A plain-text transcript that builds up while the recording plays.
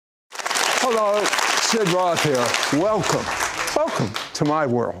Hello, Sid Roth here. Welcome to my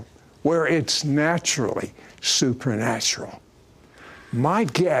world, where it's naturally supernatural. My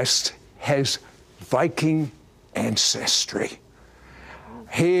guest has Viking ancestry.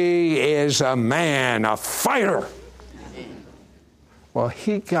 He is a man, a fighter. Well,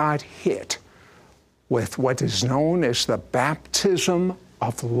 he got hit with what is known as the baptism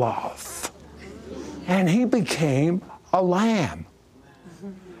of love. And he became a lamb.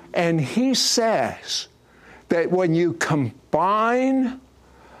 And he says that when you combine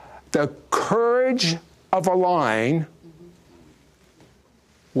the courage of a lion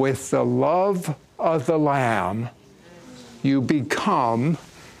with the love of the lamb, you become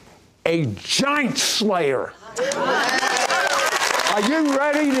a giant slayer. Are you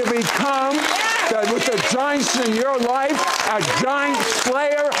ready to become, with the giants in your life, a giant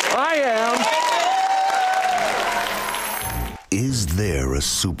slayer? I am. Is there a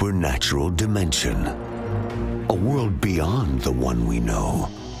supernatural dimension? A world beyond the one we know?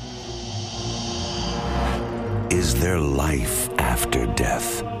 Is there life after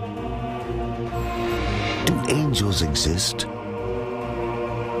death? Do angels exist?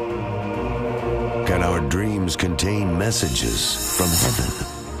 Can our dreams contain messages from heaven?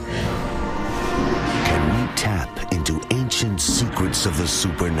 Can we tap into ancient secrets of the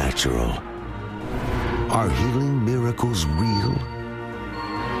supernatural? Are healing miracles real?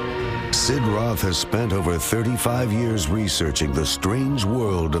 Sid Roth has spent over 35 years researching the strange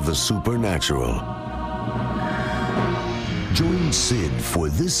world of the supernatural. Join Sid for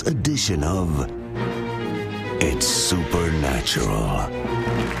this edition of It's Supernatural.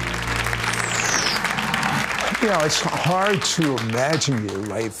 You know, it's hard to imagine your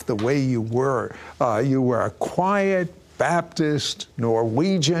life the way you were. You were a quiet Baptist,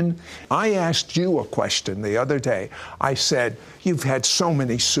 Norwegian. I asked you a question the other day. I said, you've had so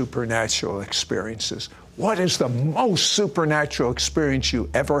many supernatural experiences. What is the most supernatural experience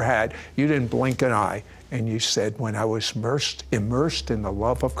you ever had? You didn't blink an eye. And you said, when I was immersed in the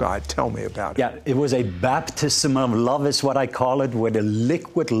love of God. Tell me about it. Yeah, it was a baptism of love is what I call it, where the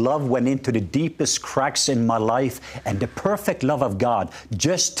liquid love went into the deepest cracks in my life, and the perfect love of God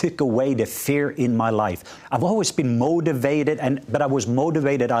just took away the fear in my life. I've always been motivated, but I was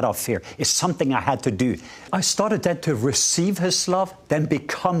motivated out of fear. It's something I had to do. I started then to receive His love, then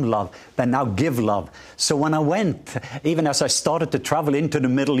become love, then now give love. So when I went, even as I started to travel into the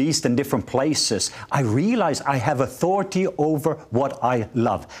Middle East and different places, I realize I have authority over what I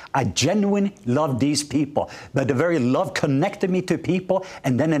love. I genuinely love these people, but the very love connected me to people,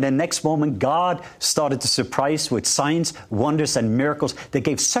 and then in the next moment, God started to surprise with signs, wonders, and miracles that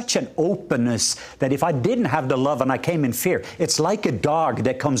gave such an openness that if I didn't have the love and I came in fear, it's like a dog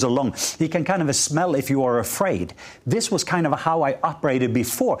that comes along. You can kind of smell if you are afraid. This was kind of how I operated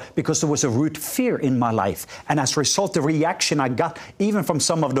before, because there was a root fear in my life, and as a result, the reaction I got even from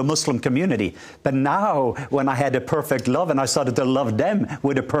some of the Muslim community. But now, when I had a perfect love and I started to love them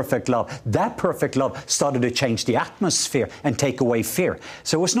with a perfect love, that perfect love started to change the atmosphere and take away fear.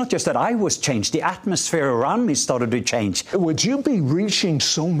 So it was not just that I was changed, the atmosphere around me started to change. Would you be reaching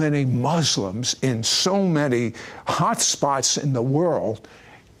so many Muslims in so many hot spots in the world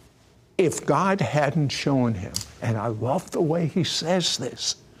if God hadn't shown him? And I love the way he says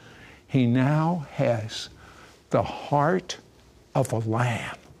this. He now has the heart of a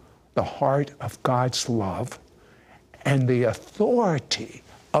lamb, the heart of God's love, and the authority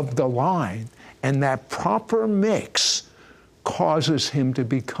of the lion, and that proper mix causes him to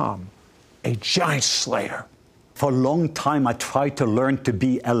become a giant slayer. For a long time, I tried to learn to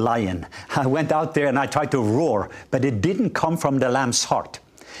be a lion. I went out there and I tried to roar, but it didn't come from the lamb's heart.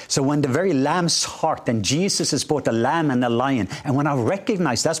 So when the very lamb's heart, and Jesus is both a lamb and a lion, and when I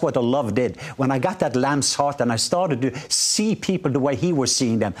recognized that's what the love did, when I got that lamb's heart and I started to see people the way he was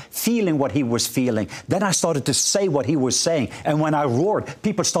seeing them, feeling what he was feeling, then I started to say what he was saying. And when I roared,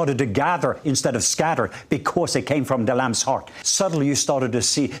 people started to gather instead of scatter because it came from the lamb's heart. Suddenly you started to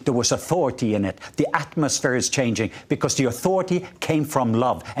see there was authority in it. The atmosphere is changing because the authority came from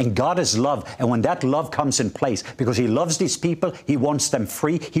love. And God is love. And when that love comes in place, because he loves these people, he wants them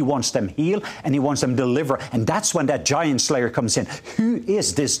free, he wants them healed, and he wants them delivered. And that's when that giant slayer comes in. Who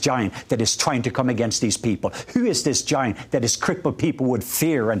is this giant that is trying to come against these people? Who is this giant that has crippled people with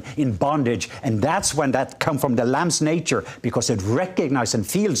fear and in bondage? And that's when that comes from the lamb's nature, because it recognizes and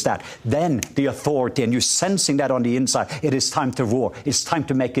feels that. Then the authority, and you're sensing that on the inside. It is time to roar. It's time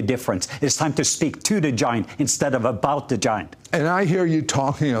to make a difference. It's time to speak to the giant instead of about the giant. And I hear you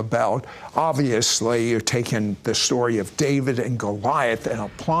talking about, obviously, you're taking the story of David and Goliath and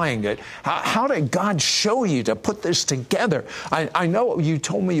applying it. How did God show you to put this together? I know you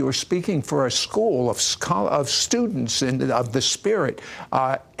told me you were speaking for a school of students of the Spirit,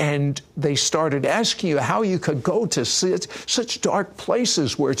 and they started asking you how you could go to such dark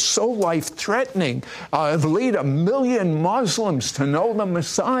places where it's so life-threatening, lead 1 million Muslims to know the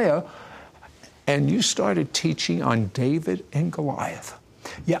Messiah. And you started teaching on David and Goliath.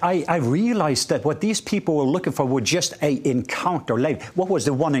 Yeah, I realized that what these people were looking for was just an encounter. Like, what was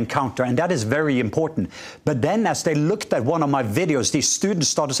the one encounter? And that is very important. But then as they looked at one of my videos, these students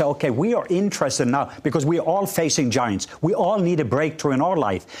started to say, okay, we are interested now because we are all facing giants. We all need a breakthrough in our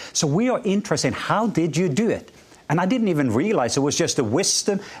life. So we are interested in how did you do it? And I didn't even realize it was just the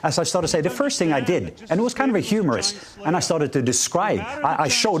wisdom. As I started to say, the first thing I did, and it was kind of a humorous, and I started to describe, I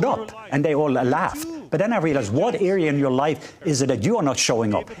showed up, and they all laughed. But then I realized, what area in your life is it that you are not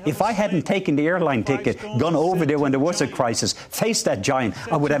showing up? If I hadn't taken the airline ticket, gone over there when there was a crisis, faced that giant,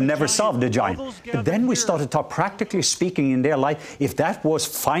 I would have never solved the giant. But then we started to talk, practically speaking, in their life, if that was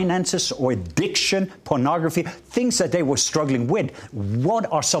finances or addiction, pornography, things that they were struggling with,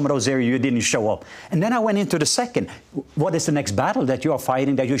 what are some of those areas you didn't show up? And then I went into the second. What is the next battle that you are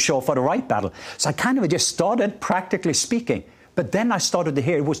fighting that you show up for the right battle? So I kind of just started, practically speaking. But then I started to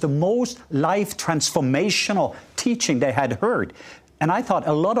hear it was the most life transformational teaching they had heard. And I thought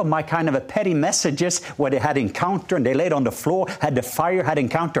a lot of my kind of a petty messages where they had encounter and they laid on the floor, had the fire, had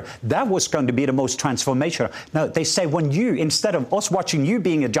encounter, that was going to be the most transformational. Now, they say when you, instead of us watching you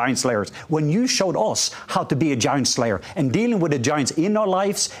being a giant slayer, when you showed us how to be a giant slayer and dealing with the giants in our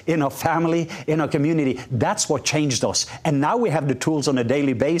lives, in our family, in our community, that's what changed us. And now we have the tools on a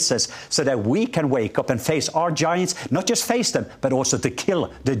daily basis so that we can wake up and face our giants, not just face them, but also to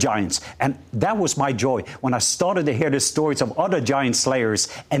kill the giants. And that was my joy when I started to hear the stories of other giant slayers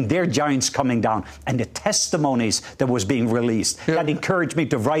and their giants coming down and the testimonies that was being released. Yeah. That encouraged me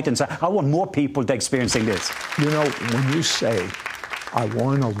to write and say, I want more people to experiencing this. You know, when you say, I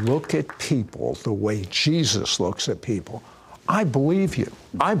want to look at people the way Jesus looks at people, I believe you.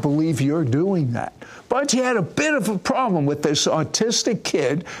 I believe you're doing that. But you had a bit of a problem with this autistic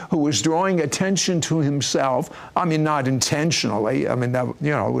kid who was drawing attention to himself. I mean, not intentionally. I mean, that,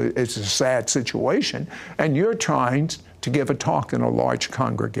 you know, it's a sad situation. And you're trying to give a talk in a large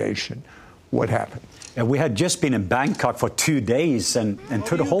congregation. What happened? And we had just been in Bangkok for 2 days, and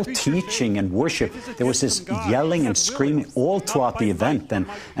through the whole teaching and worship, there was this yelling and screaming all throughout the event. And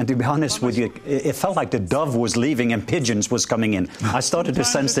to be honest with you, it felt like the dove was leaving and pigeons was coming in. I started to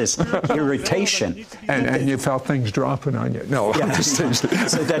sense this irritation. And you felt things dropping on you. No, yeah. So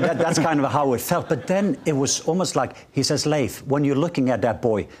that's kind of how it felt. But then it was almost like, he says, Leif, when you're looking at that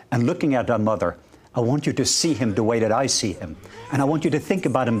boy and looking at that mother, I want you to see him the way that I see him. And I want you to think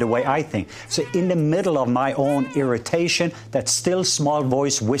about him the way I think. So in the middle of my own irritation, that still small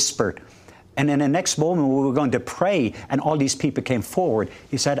voice whispered. And in the next moment, we were going to pray, and all these people came forward.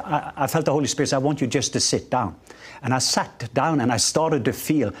 He said, I felt the Holy Spirit say, I want you just to sit down. And I sat down, and I started to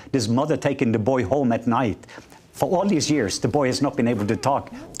feel this mother taking the boy home at night. For all these years, the boy has not been able to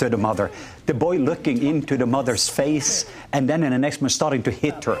talk to the mother. The boy looking into the mother's face, and then in the next moment starting to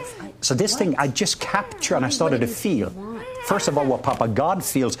hit her. So this thing I just captured, and I started to feel. First of all, what Papa God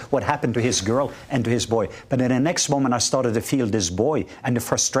feels, what happened to his girl and to his boy. But in the next moment, I started to feel this boy and the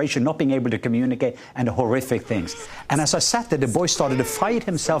frustration, not being able to communicate, and the horrific things. And as I sat there, the boy started to fight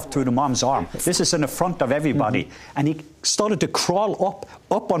himself through the mom's arm. This is in the front of everybody. And he started to crawl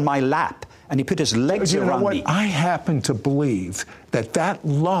up on my lap. And he put his legs around me. I happen to believe that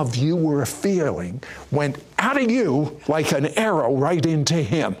love you were feeling went out of you like an arrow right into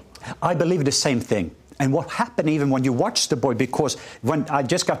him. I believe the same thing. And what happened even when you watch the boy, because when I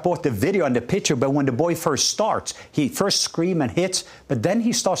just got both the video and the picture, but when the boy first starts, he first screams and hits, but then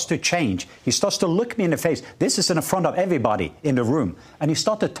he starts to change. He starts to look me in the face. This is in the front of everybody in the room. And he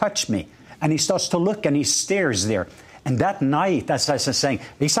starts to touch me. And he starts to look and he stares there. And that night, as I was saying,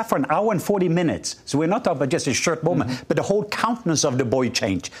 he sat for 1 hour and 40 minutes. So we're not talking about just a short moment, but the whole countenance of the boy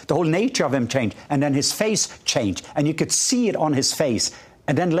changed. The whole nature of him changed. And then his face changed. And you could see it on his face.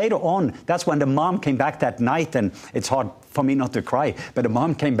 And then later on, that's when the mom came back that night. And it's hard for me not to cry. But the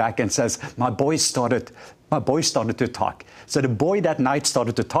mom came back and says, my boy started my boy started to talk. So the boy that night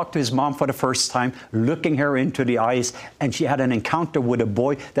started to talk to his mom for the first time, looking her into the eyes, and she had an encounter with a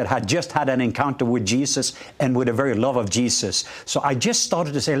boy that had just had an encounter with Jesus and with the very love of Jesus. So I just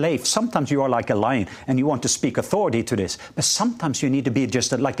started to say, Leif, sometimes you are like a lion and you want to speak authority to this, but sometimes you need to be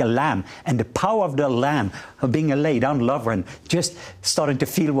just like a lamb, and the power of the lamb, of being a lay-down lover and just starting to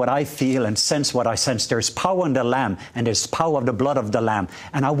feel what I feel and sense what I sense. There's power in the lamb and there's power of the blood of the lamb.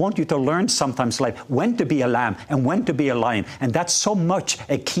 And I want you to learn sometimes, like, when to be a lamb and when to be a lion. And that's so much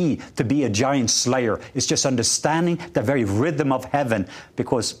a key to be a giant slayer. It's just understanding the very rhythm of heaven.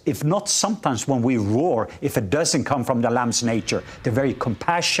 Because if not, sometimes when we roar, if it doesn't come from the lamb's nature, the very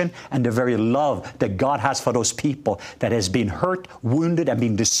compassion and the very love that God has for those people that has been hurt, wounded, and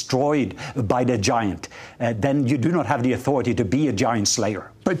been destroyed by the giant, then you do not have the authority to be a giant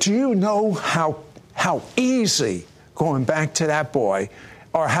slayer. But do you know how easy, going back to that boy,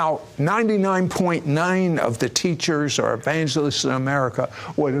 or how 99.9% of the teachers or evangelists in America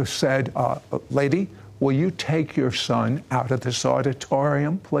would have said, lady, will you take your son out of this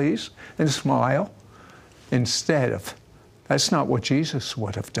auditorium, please, and smile? Instead of, that's not what Jesus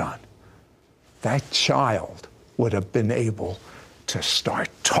would have done. That child would have been able to start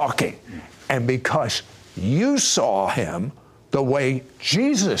talking. And because you saw him the way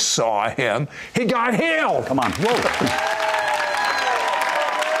Jesus saw him, he got healed. Come on. Whoa.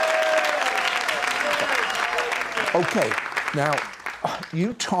 Okay, now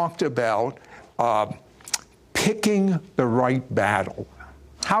you talked about picking the right battle.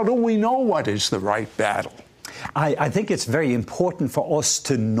 How do we know what is the right battle? I think it's very important for us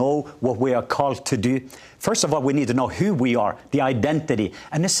to know what we are called to do. First of all, we need to know who we are, the identity.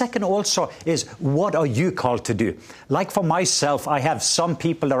 And the second also is, what are you called to do? Like for myself, I have some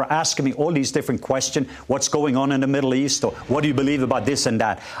people that are asking me all these different questions. What's going on in the Middle East? Or what do you believe about this and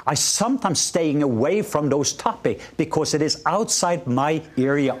that? I sometimes staying away from those topics because it is outside my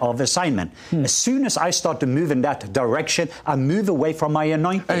area of assignment. As soon as I start to move in that direction, I move away from my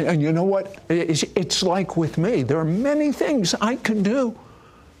anointing. And you know what? It's like with me. There are many things I can do.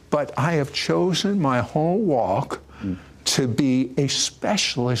 But I have chosen my whole walk to be a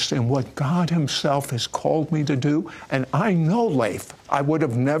specialist in what God Himself has called me to do. And I know, Leif, I would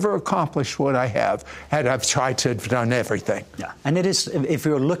have never accomplished what I have had I tried to have done everything. Yeah, and it is, if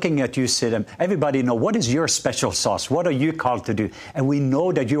you're looking at you, Sidham, everybody know what is your special sauce? What are you called to do? And we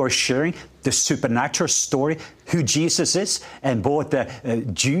know that you are sharing the supernatural story, who Jesus is, and both the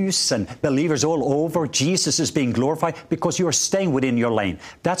Jews and believers all over, Jesus is being glorified because you are staying within your lane.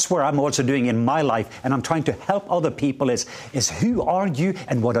 That's where I'm also doing in my life, and I'm trying to help other people is who are you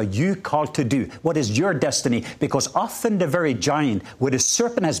and what are you called to do? What is your destiny? Because often the very giant where the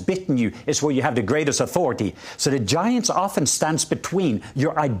serpent has bitten you is where you have the greatest authority. So the giants often stands between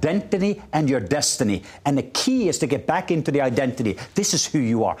your identity and your destiny. And the key is to get back into the identity. This is who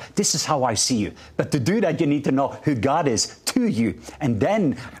you are. This is how I see you. But to do that, you need to know who God is to you. And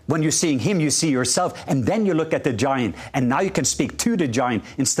then when you're seeing Him, you see yourself. And then you look at the giant. And now you can speak to the giant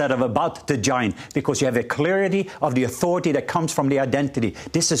instead of about the giant, because you have a clarity of the authority that comes from the identity.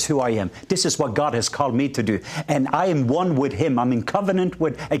 This is who I am. This is what God has called me to do. And I am one with Him. I'm in covenant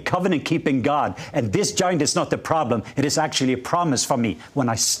with a covenant-keeping God. And this giant is not the problem. It is actually a promise for me when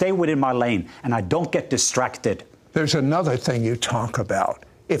I stay within my lane and I don't get distracted. There's another thing you talk about.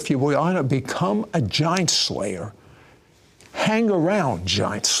 If you want to become a giant slayer, hang around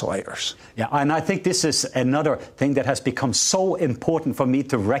giant slayers. Yeah, and I think this is another thing that has become so important for me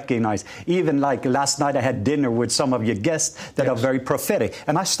to recognize. Even like last night, I had dinner with some of your guests that are very prophetic.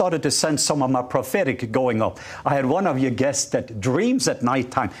 And I started to sense some of my prophetic going up. I had one of your guests that dreams at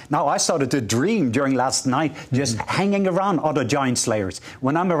nighttime. Now, I started to dream during last night, just hanging around other giant slayers.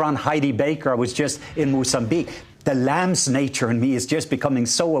 When I'm around Heidi Baker, I was just in Mozambique. The lamb's nature in me is just becoming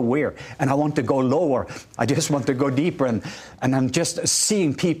so aware, and I want to go lower. I just want to go deeper, and I'm just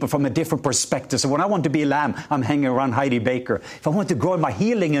seeing people from a different perspective. So when I want to be a lamb, I'm hanging around Heidi Baker. If I want to grow in my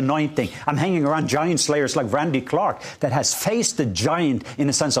healing anointing, I'm hanging around giant slayers like Randy Clark that has faced the giant in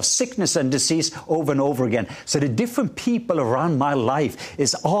a sense of sickness and disease over and over again. So the different people around my life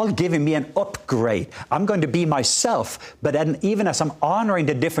is all giving me an upgrade. I'm going to be myself, but then even as I'm honoring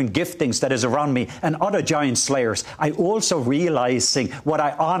the different giftings that is around me and other giant slayers, I also realizing what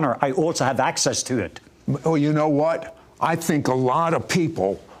I honor, I also have access to it. Well, you know what? I think a lot of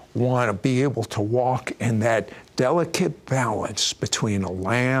people want to be able to walk in that delicate balance between a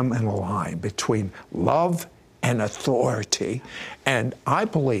lamb and a lion, between love and authority. And I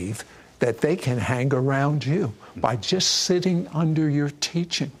believe that they can hang around you by just sitting under your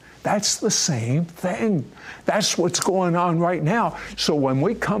teaching. That's the same thing. That's what's going on right now. So when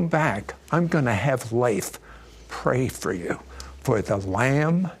we come back, I'm going to have Leif pray for you for the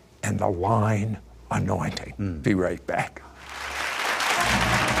Lamb and the Line anointing. Be right back.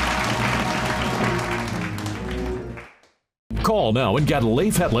 Call now and get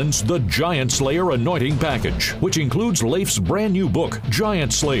Leif Hetland's The Giant Slayer Anointing Package, which includes Leif's brand new book,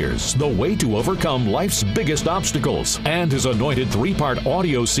 Giant Slayers, The Way to Overcome Life's Biggest Obstacles, and his anointed 3-part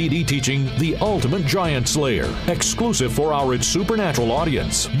audio CD teaching, The Ultimate Giant Slayer, exclusive for our It's Supernatural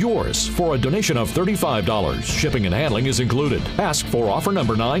audience. Yours for a donation of $35. Shipping and handling is included. Ask for offer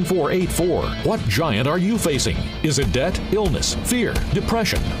number 9484. What giant are you facing? Is it debt, illness, fear,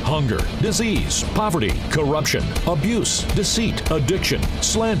 depression, hunger, disease, poverty, corruption, abuse, deceit, addiction,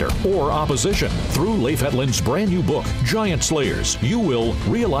 slander, or opposition? Through Leif Hetland's brand new book, Giant Slayers, you will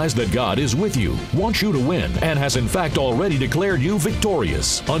realize that God is with you, wants you to win, and has in fact already declared you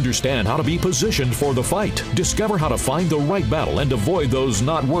victorious. Understand how to be positioned for the fight. Discover how to find the right battle and avoid those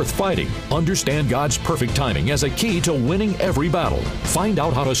not worth fighting. Understand God's perfect timing as a key to winning every battle. Find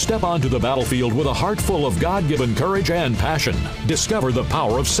out how to step onto the battlefield with a heart full of God-given courage and passion. Discover the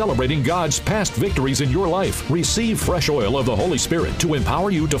power of celebrating God's past victories in your life. Receive fresh oil of the Holy Spirit to empower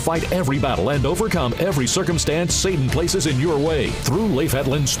you to fight every battle and overcome every circumstance Satan places in your way. Through Leif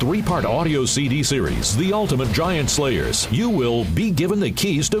Hetland's 3-part audio CD series, The Ultimate Giant Slayers, you will be given the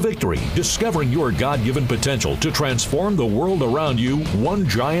keys to victory, discovering your God-given potential to transform the world around you one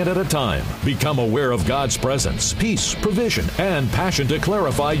giant at a time. Become aware of God's presence, peace, provision, and passion to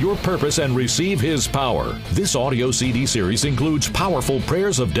clarify your purpose and receive His power. This audio CD series includes powerful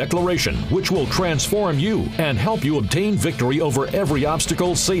prayers of declaration, which will transform you and help you obtain victory over every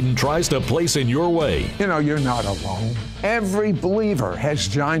obstacle Satan tries to place in your way. You know, you're not alone. Every believer has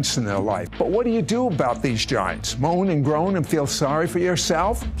giants in their life. But what do you do about these giants? Moan and groan and feel sorry for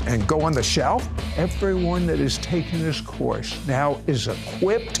yourself and go on the shelf? Everyone that has taken this course now is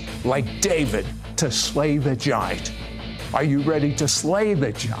equipped, like David, to slay the giant. Are you ready to slay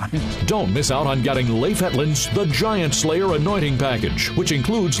the giant? Don't miss out on getting Leif Hetland's The Giant Slayer Anointing Package, which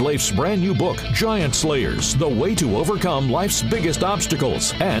includes Leif's brand new book, Giant Slayers, The Way to Overcome Life's Biggest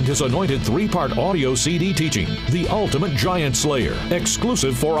Obstacles, and his anointed 3-part audio CD teaching, The Ultimate Giant Slayer,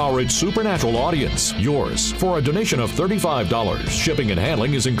 exclusive for our It's Supernatural audience. Yours for a donation of $35. Shipping and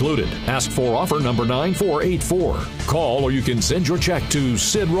handling is included. Ask for offer number 9484. Call or you can send your check to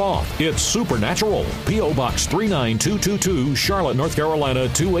Sid Roth. It's Supernatural. P.O. Box 39222. Charlotte, North Carolina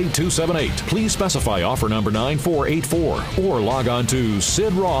 28278. Please specify offer number 9484 or log on to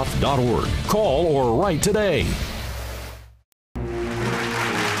sidroth.org. Call or write today.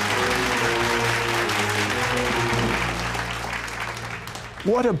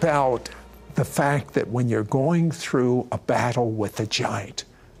 What about the fact that when you're going through a battle with a giant,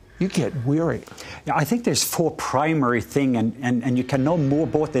 you get weary? Yeah, I think there's 4 primary things, and you can know more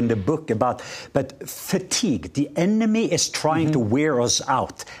both in the book about, but fatigue. The enemy is trying to wear us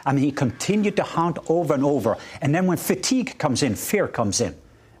out. I mean, he continued to hunt over and over. And then when fatigue comes in, fear comes in.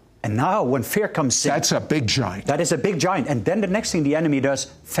 And now when fear comes in... That's a big giant. That is a big giant. And then the next thing the enemy does,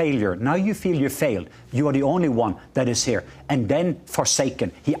 failure. Now you feel you failed. You are the only one that is here. And then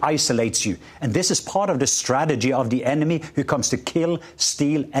forsaken. He isolates you. And this is part of the strategy of the enemy who comes to kill,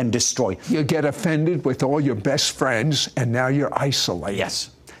 steal, and destroy. You get offended with all your best friends, and now you're isolated.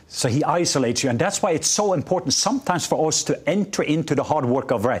 Yes. So he isolates you. And that's why it's so important sometimes for us to enter into the hard work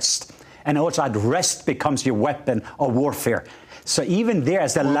of rest. And also that rest becomes your weapon of warfare. So even there,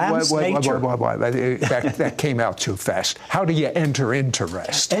 as the lamb's nature... That came out too fast. How do you enter into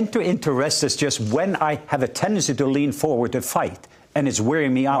rest? Enter into rest is just when I have a tendency to lean forward to fight, and it's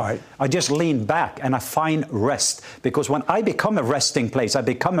wearing me out. Right. I just lean back and I find rest. Because when I become a resting place, I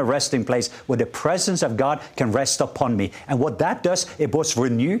become a resting place where the presence of God can rest upon me. And what that does, it both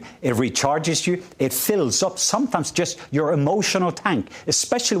renew, it recharges you, it fills up sometimes just your emotional tank,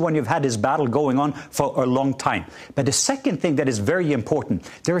 especially when you've had this battle going on for a long time. But the second thing that is very important,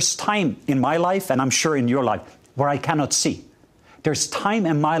 there is time in my life, and I'm sure in your life, where I cannot see. There's time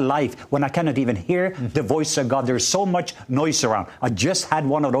in my life when I cannot even hear the voice of God. There's so much noise around. I just had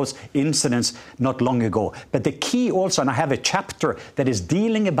one of those incidents not long ago. But the key also, and I have a chapter that is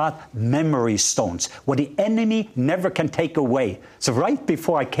dealing about memory stones, what the enemy never can take away. So right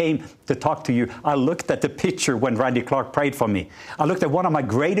before I came to talk to you, I looked at the picture when Randy Clark prayed for me. I looked at one of my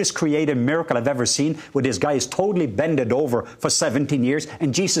greatest creative miracles I've ever seen, where this guy is totally bended over for 17 years,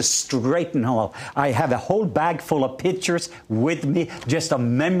 and Jesus straightened him up. I have a whole bag full of pictures with me, just a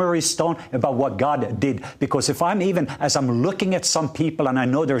memory stone about what God did. Because if I'm even, as I'm looking at some people, and I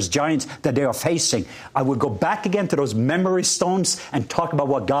know there's giants that they are facing, I would go back again to those memory stones and talk about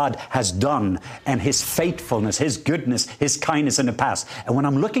what God has done and His faithfulness, His goodness, His kindness in the past. And when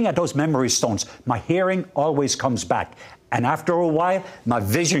I'm looking at those memory stones, my hearing always comes back. And after a while, my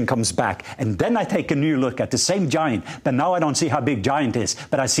vision comes back. And then I take a new look at the same giant. But now I don't see how big giant is,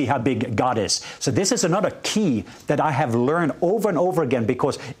 but I see how big God is. So this is another key that I have learned over and over again,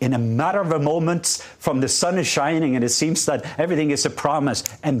 because in a matter of a moment, from the sun is shining and it seems that everything is a promise,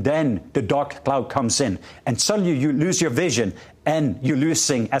 and then the dark cloud comes in. And suddenly you lose your vision. And you're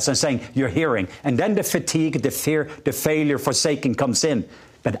losing, as I'm saying, your hearing. And then the fatigue, the fear, the failure, forsaking comes in.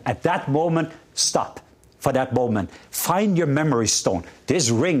 But at that moment, stop. For that moment, find your memory stone.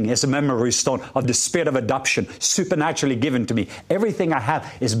 This ring is a memory stone of the spirit of adoption, supernaturally given to me. Everything I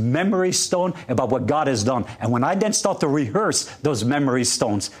have is memory stone about what God has done. And when I then start to rehearse those memory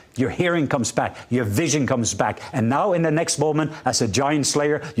stones, your hearing comes back, your vision comes back. And now in the next moment, as a giant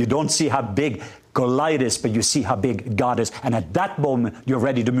slayer, you don't see how big Goliath is, but you see how big God is. And at that moment, you're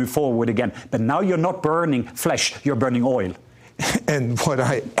ready to move forward again. But now you're not burning flesh, you're burning oil. And what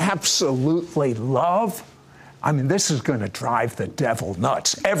I absolutely love, I mean, this is going to drive the devil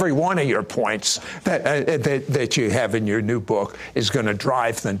nuts. Every one of your points that you have in your new book is going to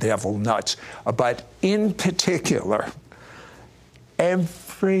drive the devil nuts. But in particular,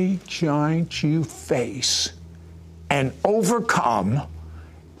 every giant you face and overcome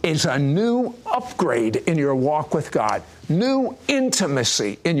is a new upgrade in your walk with God, new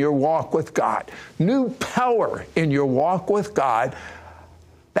intimacy in your walk with God, new power in your walk with God.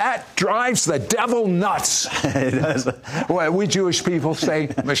 That drives the devil nuts. It does. Well, we Jewish people say,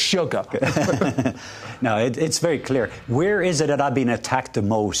 Meshuggah. No, it's very clear. Where is it that I've been attacked the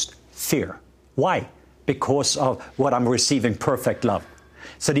most? Fear. Why? Because of what I'm receiving, perfect love.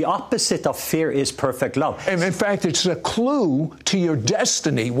 So the opposite of fear is perfect love. And in fact, it's a clue to your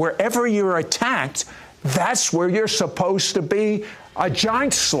destiny. Wherever you're attacked, that's where you're supposed to be, a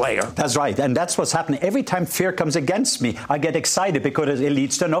giant slayer. That's right. And that's what's happening. Every time fear comes against me, I get excited because it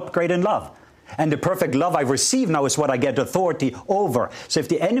leads to an upgrade in love. And the perfect love I receive now is what I get authority over. So if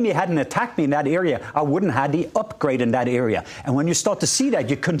the enemy hadn't attacked me in that area, I wouldn't have the upgrade in that area. And when you start to see that,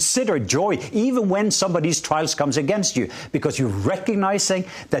 you consider joy, even when somebody's trials comes against you, because you're recognizing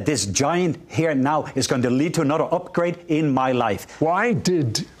that this giant here and now is going to lead to another upgrade in my life. Why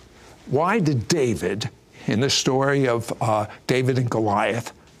did David, in the story of David and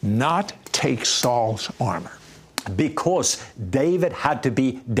Goliath, not take Saul's armor? Because David had to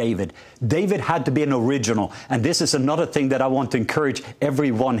be David. David had to be an original. And this is another thing that I want to encourage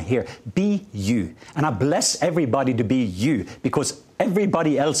everyone here. Be you. And I bless everybody to be you, because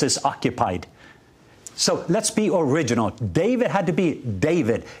everybody else is occupied. So let's be original. David had to be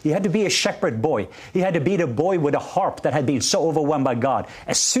David. He had to be a shepherd boy. He had to be the boy with a harp that had been so overwhelmed by God.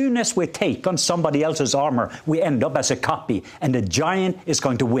 As soon as we take on somebody else's armor, we end up as a copy, and the giant is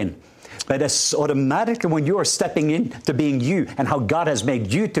going to win. But as automatically when you are stepping into being you and how God has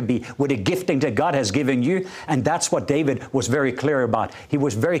made you to be with the gifting that God has given you, and that's what David was very clear about. He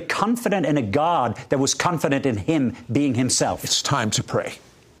was very confident in a God that was confident in him being himself. It's time to pray.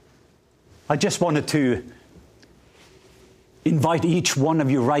 I just wanted to invite each one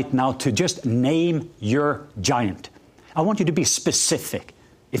of you right now to just name your giant. I want you to be specific.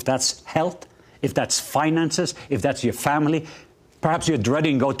 If that's health, if that's finances, if that's your family, perhaps you're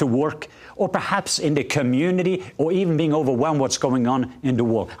dreading go to work, or perhaps in the community, or even being overwhelmed what's going on in the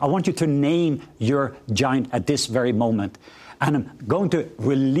world. I want you to name your giant at this very moment. And I'm going to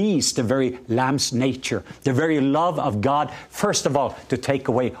release the very Lamb's nature, the very love of God, first of all, to take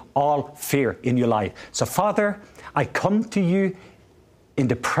away all fear in your life. So, Father, I come to you in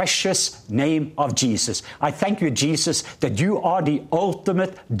the precious name of Jesus. I thank you, Jesus, that you are the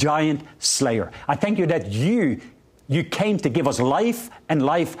ultimate giant slayer. I thank you that you came to give us life and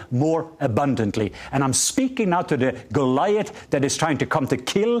life more abundantly. And I'm speaking now to the Goliath that is trying to come to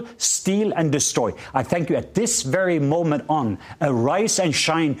kill, steal, and destroy. I thank you at this very moment on. Arise and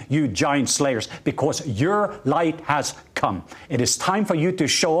shine, you giant slayers, because your light has come. It is time for you to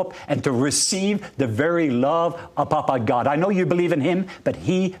show up and to receive the very love of Papa God. I know you believe in Him, but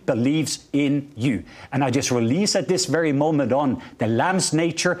He believes in you. And I just release at this very moment on the Lamb's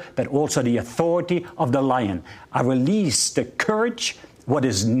nature, but also the authority of the lion. I release the courage, what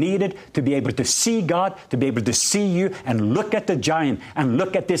is needed to be able to see God, to be able to see you and look at the giant and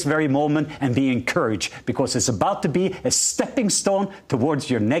look at this very moment and be encouraged, because it's about to be a stepping stone towards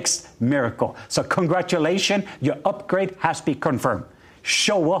your next miracle. So congratulations, your upgrade has been confirmed.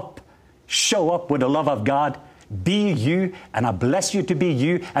 Show up with the love of God. Be you, and I bless you to be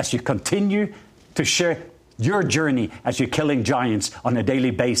you as you continue to share your journey as you're killing giants on a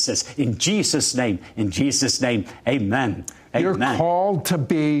daily basis. In Jesus' name, amen. You're Amen. called to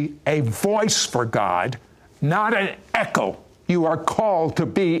be a voice for God, not an echo. You are called to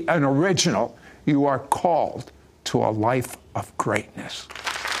be an original. You are called to a life of greatness.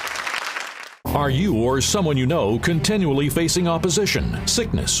 Are you or someone you know continually facing opposition,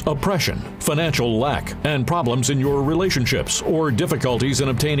 sickness, oppression, financial lack, and problems in your relationships, or difficulties in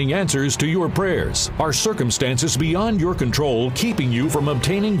obtaining answers to your prayers? Are circumstances beyond your control keeping you from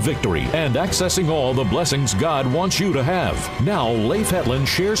obtaining victory and accessing all the blessings God wants you to have? Now, Leif Hetland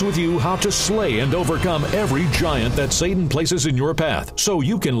shares with you how to slay and overcome every giant that Satan places in your path, so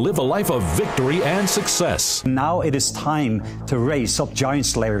you can live a life of victory and success. Now it is time to raise up giant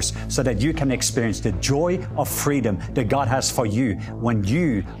slayers so that you can experience the joy of freedom that God has for you when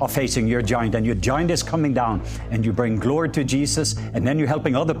you are facing your giant and your giant is coming down, and you bring glory to Jesus, and then you're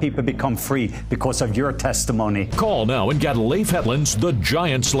helping other people become free because of your testimony. Call now and get Leif Hetland's The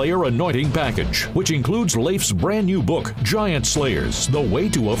Giant Slayer Anointing Package, which includes Leif's brand new book, Giant Slayers, The Way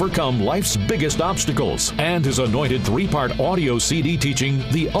to Overcome Life's Biggest Obstacles, and his anointed 3-part audio CD teaching,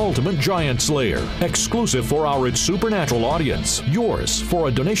 The Ultimate Giant Slayer, exclusive for our It's Supernatural audience. Yours for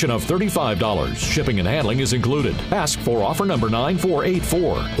a donation of $35. Shipping and handling is included. Ask for offer number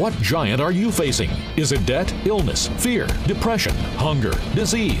 9484. What giant are you facing? Is it debt, illness, fear, depression, hunger,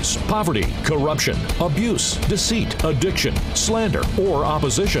 disease, poverty, corruption, abuse, deceit, addiction, slander, or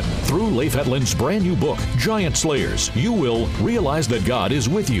opposition? Through Leif Hetland's brand new book, Giant Slayers, you will realize that God is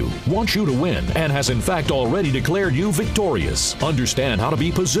with you, wants you to win, and has in fact already declared you victorious. Understand how to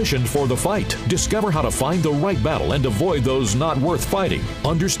be positioned for the fight. Discover how to find the right battle and avoid those not worth fighting.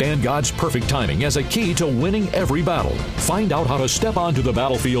 Understand God's perfect timing as a key to winning every battle. Find out how to step onto the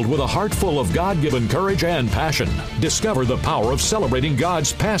battlefield with a heart full of God-given courage and passion. Discover the power of celebrating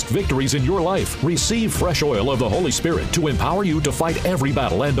God's past victories in your life. Receive fresh oil of the Holy Spirit to empower you to fight every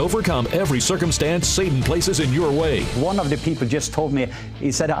battle and overcome every circumstance Satan places in your way. One of the people just told me,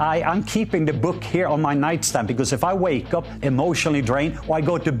 he said, I'm keeping the book here on my nightstand because if I wake up emotionally drained or I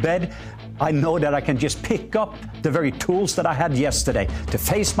go to bed, I know that I can just pick up the very tools that I had yesterday to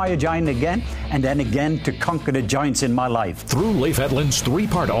face my giant again, and then again to conquer the giants in my life. Through Leif Hetland's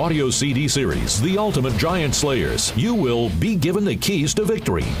 3-part audio CD series, The Ultimate Giant Slayers, you will be given the keys to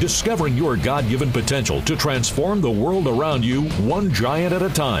victory, discovering your God-given potential to transform the world around you one giant at a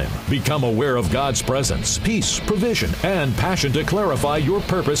time. Become aware of God's presence, peace, provision, and passion to clarify your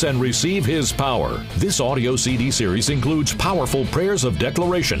purpose and receive His power. This audio CD series includes powerful prayers of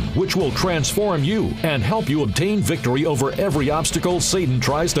declaration, which will transform you and help you obtain victory over every obstacle Satan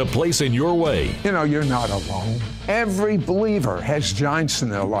tries to place in your way. You know, you're not alone. Every believer has giants in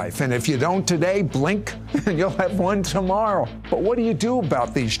their life, and if you don't today, blink and you'll have one tomorrow. But what do you do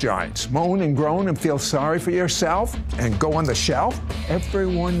about these giants? Moan and groan and feel sorry for yourself and go on the shelf?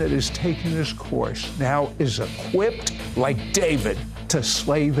 Everyone that is taking this course now is equipped like David to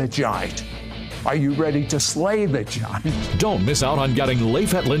slay the giant. Are you ready to slay the giant? Don't miss out on getting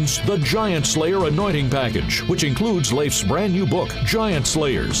Leif Hetland's The Giant Slayer Anointing Package, which includes Leif's brand new book, Giant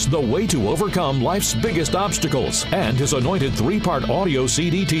Slayers, The Way to Overcome Life's Biggest Obstacles, and his anointed 3-part audio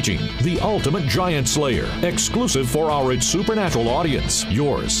CD teaching, The Ultimate Giant Slayer, exclusive for our It's Supernatural audience.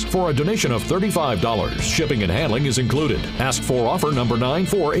 Yours for a donation of $35. Shipping and handling is included. Ask for offer number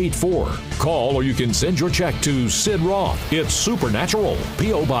 9484. Call or you can send your check to Sid Roth. It's Supernatural,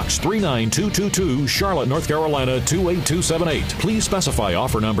 P.O. Box 39222. Charlotte, North Carolina 28278. Please specify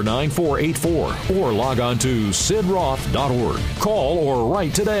offer number 9484 or log on to sidroth.org. Call or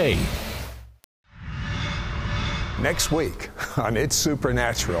write today. Next week on It's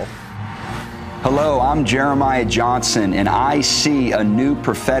Supernatural. Hello, I'm Jeremiah Johnson, and I see a new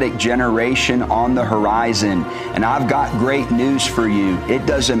prophetic generation on the horizon. And I've got great news for you. It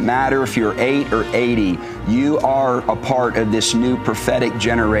doesn't matter if you're 8 or 80, you are a part of this new prophetic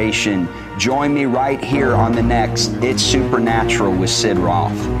generation. Join me right here on the next It's Supernatural with Sid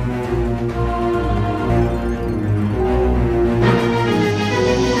Roth.